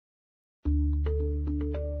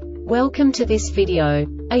Welcome to this video.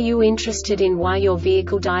 Are you interested in why your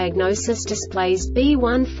vehicle diagnosis displays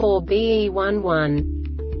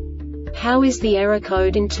B14BE-11? How is the error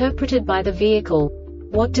code interpreted by the vehicle?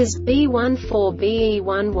 What does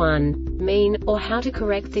B14BE-11 mean, or how to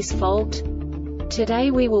correct this fault? Today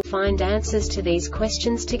we will find answers to these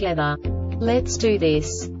questions together. Let's do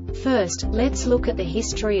this. First, let's look at the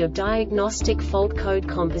history of diagnostic fault code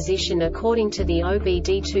composition according to the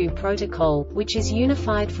OBD2 protocol, which is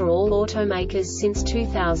unified for all automakers since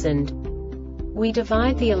 2000. We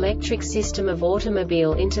divide the electric system of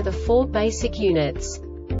automobile into the four basic units: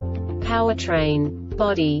 powertrain,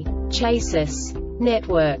 body, chassis,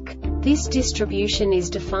 network. This distribution is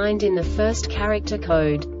defined in the first character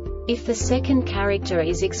code. If the second character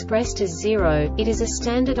is expressed as 0, it is a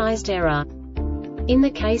standardized error. In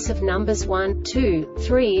the case of numbers 1, 2,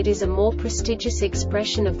 3, it is a more prestigious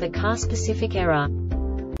expression of the car-specific error.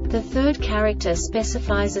 The third character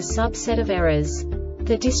specifies a subset of errors.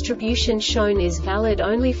 The distribution shown is valid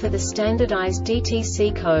only for the standardized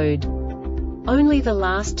DTC code. Only the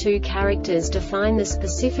last two characters define the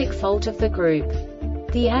specific fault of the group.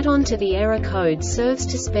 The add-on to the error code serves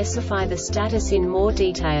to specify the status in more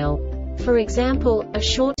detail. For example, a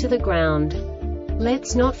short to the ground.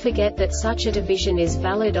 Let's not forget that such a division is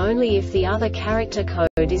valid only if the other character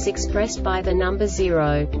code is expressed by the number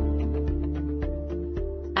 0.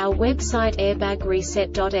 Our website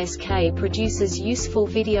airbagreset.sk produces useful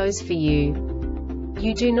videos for you.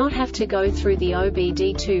 You do not have to go through the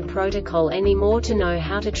OBD2 protocol anymore to know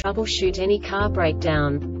how to troubleshoot any car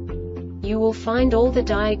breakdown. You will find all the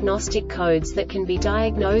diagnostic codes that can be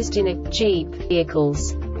diagnosed in a Jeep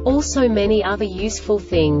vehicles. Also many other useful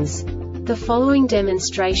things. The following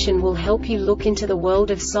demonstration will help you look into the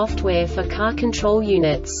world of software for car control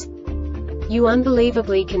units. You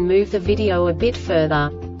unbelievably can move the video a bit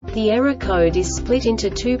further. The error code is split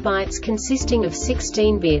into 2 bytes consisting of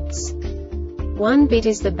 16 bits. 1 bit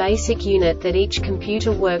is the basic unit that each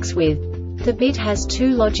computer works with. The bit has 2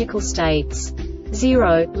 logical states: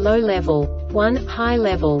 0, low level, 1, high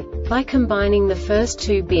level. By combining the first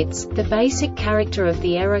 2 bits, the basic character of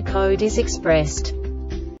the error code is expressed.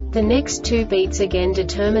 The next 2 beats again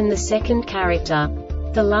determine the second character.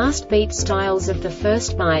 The last beat styles of the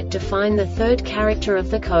first byte define the third character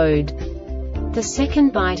of the code. The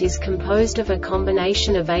second byte is composed of a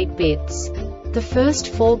combination of 8 bits. The first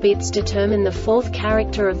 4 bits determine the fourth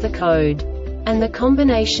character of the code. And the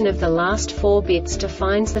combination of the last 4 bits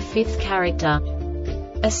defines the fifth character.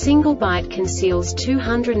 A single byte conceals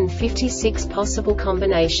 256 possible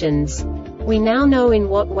combinations. We now know in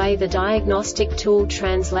what way the diagnostic tool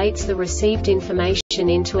translates the received information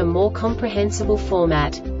into a more comprehensible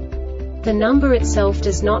format. The number itself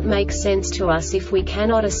does not make sense to us if we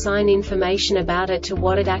cannot assign information about it to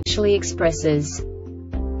what it actually expresses.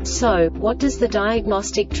 So, what does the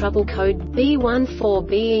diagnostic trouble code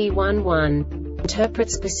B14BE-11 interpret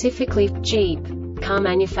specifically for Jeep car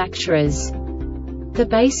manufacturers? The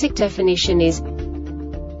basic definition is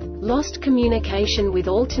lost communication with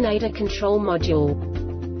alternator control module.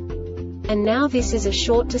 And now this is a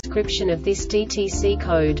short description of this DTC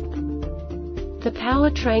code. The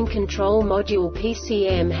Powertrain Control Module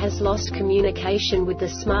 (PCM) has lost communication with the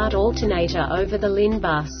Smart Alternator over the LIN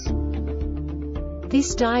bus.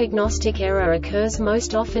 This diagnostic error occurs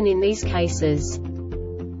most often in these cases: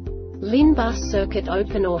 LIN bus circuit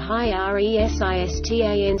open or high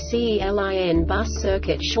RESISTANCELIN bus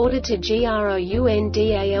circuit shorted to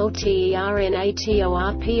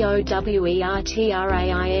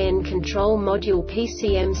GROUNDALTERNATORPOWERTRAIN control module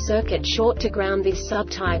PCM circuit short to ground. This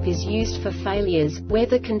subtype is used for failures, where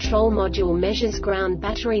the control module measures ground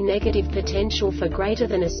battery negative potential for greater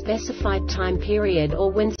than a specified time period or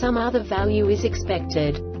when some other value is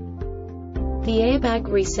expected. The Airbag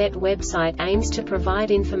Reset website aims to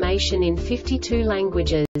provide information in 52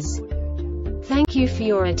 languages. Thank you for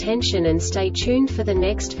your attention and stay tuned for the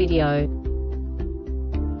next video.